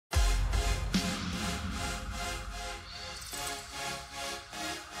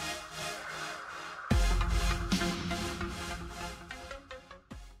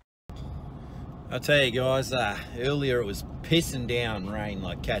I'll tell you guys, earlier it was pissing down rain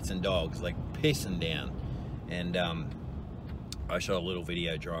like cats and dogs, like pissing down. And I shot a little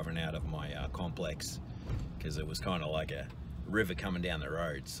video driving out of my complex because it was kind of like a river coming down the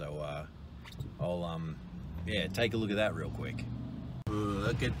road. So I'll yeah, take a look at that real quick. Ooh,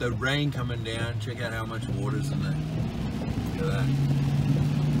 look at the rain coming down. Check out how much water's in there. Look at that.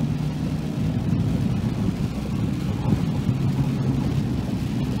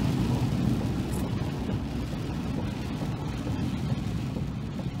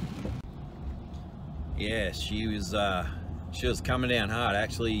 Yeah, she was coming down hard.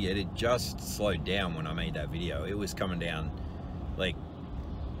 Actually, it had just slowed down when I made that video. It was coming down like,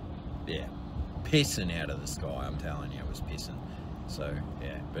 yeah, pissing out of the sky. I'm telling you, it was pissing. So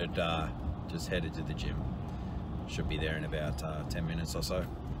yeah, but just headed to the gym. Should be there in about 10 minutes or so.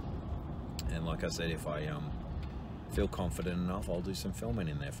 And like I said, if I feel confident enough, I'll do some filming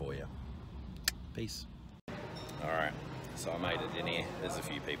in there for you. Peace. All right, so I made it in here. There's a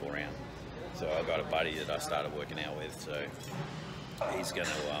few people around. So I've got a buddy that I started working out with, so he's gonna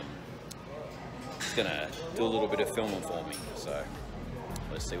do a little bit of filming for me. So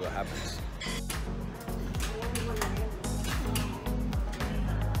let's see what happens.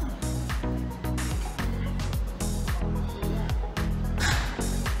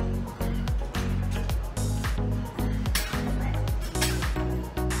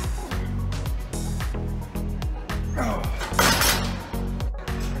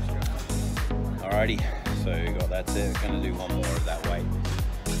 Alrighty, so got that set. We're gonna do one more of that weight.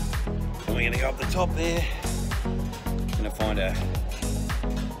 And we're gonna go up the top there. Gonna find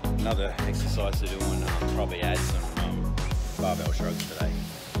another exercise to do and probably add some barbell shrugs today.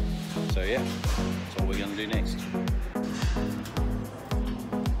 So yeah, that's what we're gonna do next.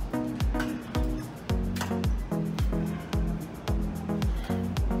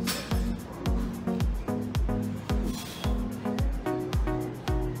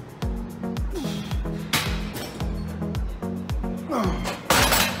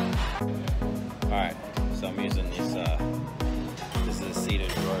 Alright, so I'm using this, this is a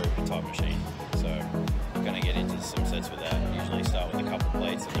seated row type machine, so I'm going to get into some sets with that. Usually start with a couple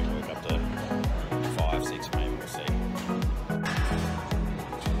plates and then work up to 5, 6 maybe, we'll see.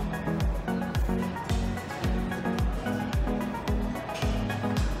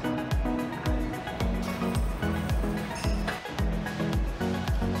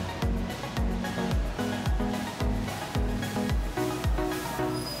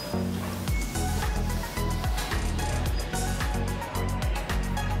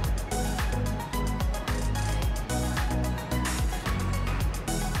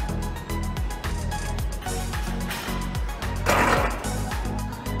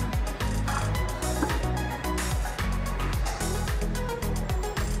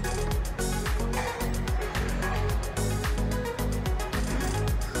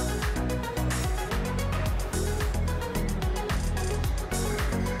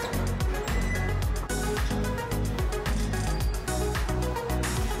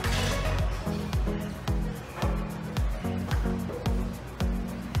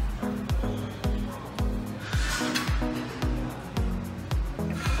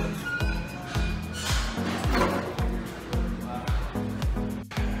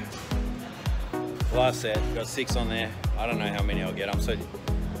 Last set, got 6 on there. I don't know how many I'll get.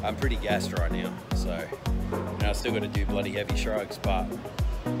 I'm pretty gassed right now, so you know, I still got to do bloody heavy shrugs, but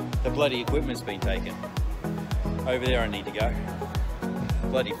the bloody equipment's been taken. Over there I need to go.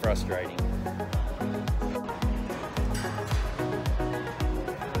 Bloody frustrating.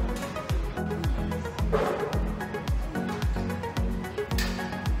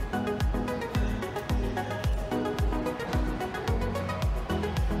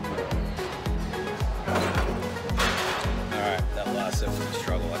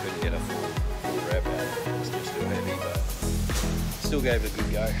 Struggle. I couldn't get a full rep out. It was just too heavy, but still gave it a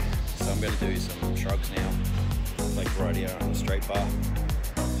good go. So I'm going to do some shrugs now, like right here on the straight bar.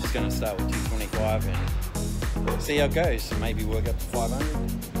 Just going to start with 225 and see how it goes. So maybe work up to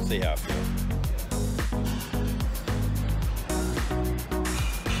 500. See how I feel.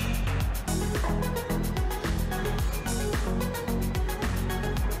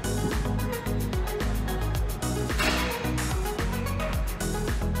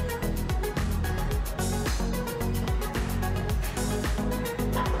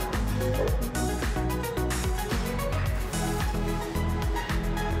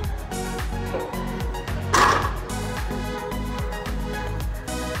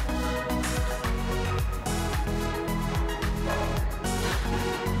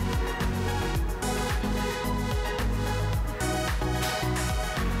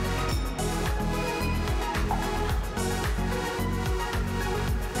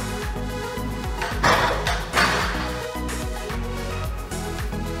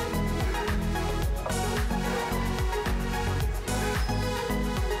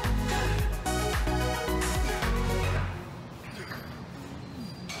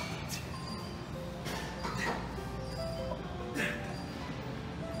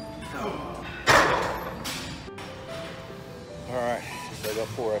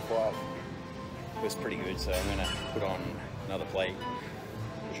 was pretty good, so I'm gonna put on another plate,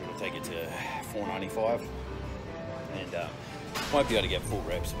 which will take it to 495, and might be able to get full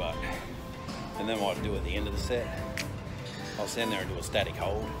reps, but, and then what I'll do at the end of the set, I'll stand there and do a static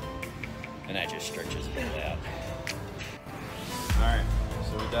hold, and that just stretches it all out. Alright,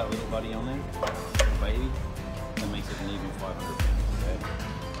 so with that little buddy on there, little baby, that makes it an even 500 pounds, okay?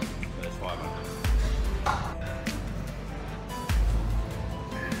 So that's 500.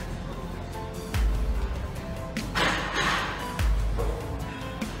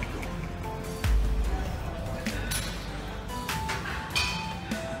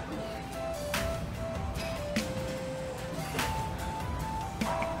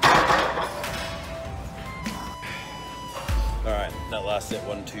 Alright, that last set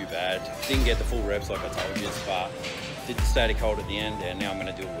wasn't too bad. Didn't get the full reps like I told you, but did the static hold at the end, and now I'm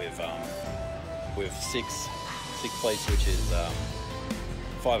going to do it with six plates, which is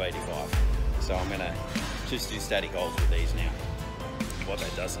 585. So I'm going to just do static holds with these now. What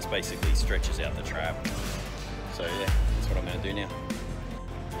that does is basically stretches out the trap. So yeah, that's what I'm going to do now.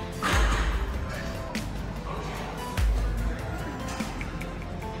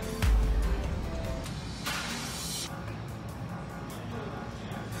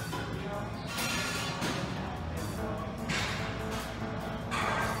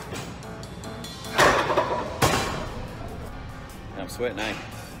 I'm sweating, eh?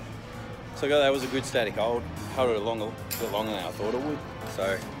 So that was a good static hold. Held it a bit longer than I thought it would.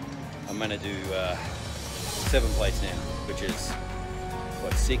 So I'm gonna do 7 plates now, which is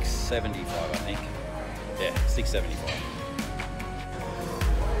what, 675 I think. Yeah, 675.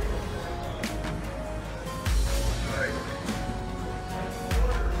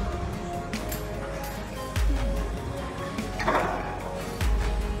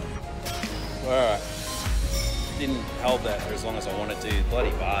 Alright. Didn't hold that for as long as I wanted to. The bloody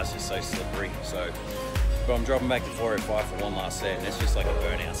bar's just so slippery. So, but I'm dropping back to 405 for one last set, and it's just like a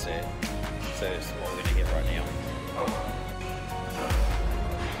burnout set. So that's what we're gonna get right now.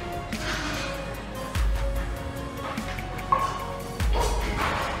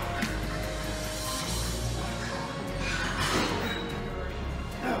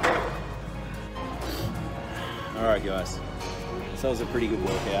 All right, guys. So that was a pretty good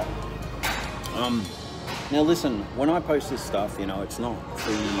workout. Now listen, when I post this stuff, you know, it's not for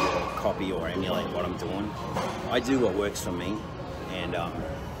you to copy or emulate what I'm doing. I do what works for me, and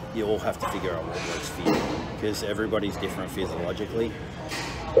you all have to figure out what works for you, because everybody's different physiologically.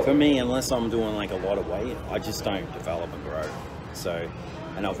 For me, unless I'm doing like a lot of weight, I just don't develop and grow. So,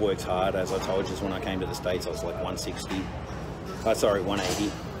 and I've worked hard, as I told you, when I came to the States, I was like 160. Sorry, 180.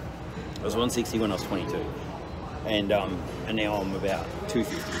 I was 160 when I was 22. And now I'm about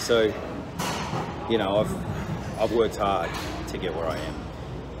 250. So, you know, I've worked hard to get where I am,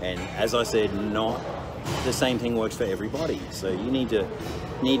 and as I said, not the same thing works for everybody. So you need to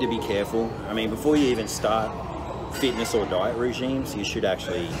be careful. I mean, before you even start fitness or diet regimes, you should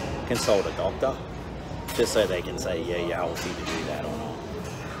actually consult a doctor, just so they can say, yeah, you're healthy to do that or not.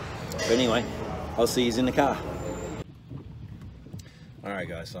 But anyway, I'll see you in the car. Alright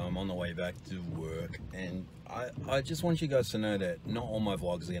guys, so I'm on the way back to work, and I just want you guys to know that not all my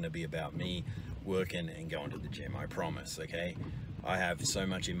vlogs are going to be about me working and going to the gym, I promise, okay? I have so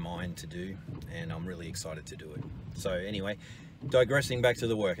much in mind to do, and I'm really excited to do it. So anyway, digressing back to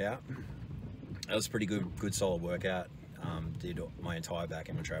the workout, that was a pretty good solid workout. Did my entire back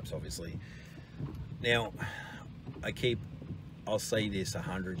and my traps, obviously. Now, I'll say this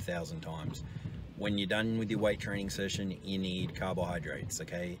 100,000 times. When you're done with your weight training session, you need carbohydrates,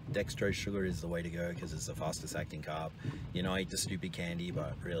 okay? Dextrose sugar is the way to go because it's the fastest acting carb. You know, I eat the stupid candy,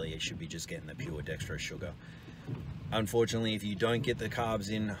 but really it should be just getting the pure dextrose sugar. Unfortunately, if you don't get the carbs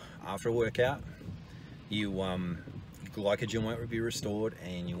in after a workout, glycogen won't be restored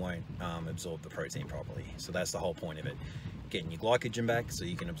and you won't absorb the protein properly. So that's the whole point of it. Getting your glycogen back so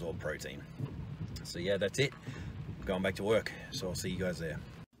you can absorb protein. So yeah, that's it. I'm going back to work. So I'll see you guys there.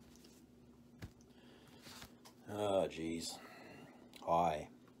 Oh geez, hi.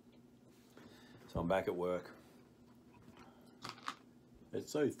 So I'm back at work.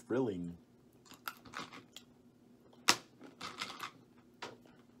 It's so thrilling.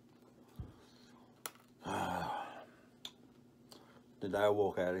 The day I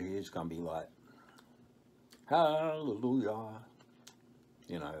walk out of here is gonna be like, hallelujah.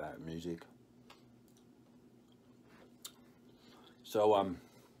 You know, that music. So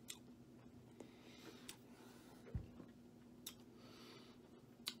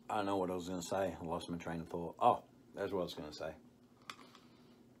I don't know what I was going to say. I lost my train of thought. Oh, that's what I was going to say.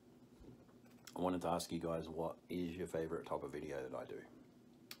 I wanted to ask you guys, what is your favorite type of video that I do?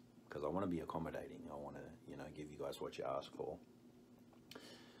 because I want to be accommodating. I want to, you know, give you guys what you ask for.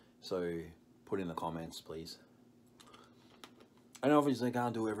 So put in the comments, please. And obviously I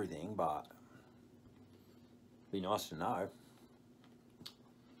can't do everything, but it'd be nice to know.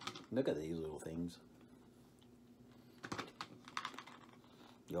 Look at these little things.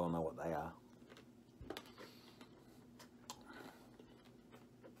 You all know what they are.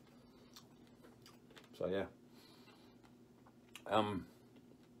 So yeah.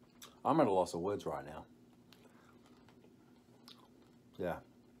 I'm at a loss of words right now. Yeah.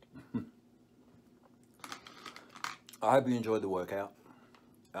 I hope you enjoyed the workout.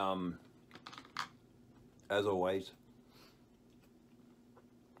 As always,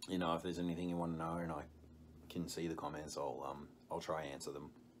 you know, if there's anything you want to know and I can see the comments, I'll try and answer them.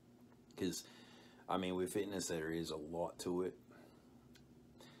 Because, I mean, with fitness, there is a lot to it.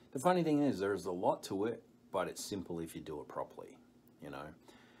 The funny thing is, there's a lot to it, but it's simple if you do it properly, you know.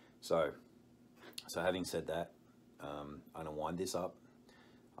 So having said that, I'm gonna wind this up.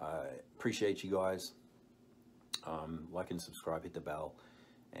 I appreciate you guys. Like and subscribe, hit the bell,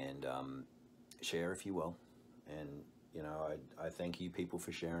 and share if you will. And you know, I thank you people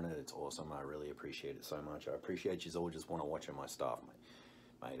for sharing it. It's awesome. I really appreciate it so much. I appreciate you all just want to watch my stuff,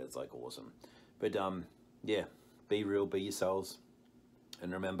 mate. It's like awesome. But yeah, be real, be yourselves,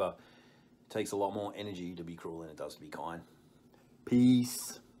 and remember, it takes a lot more energy to be cruel than it does to be kind.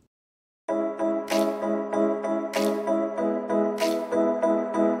 Peace.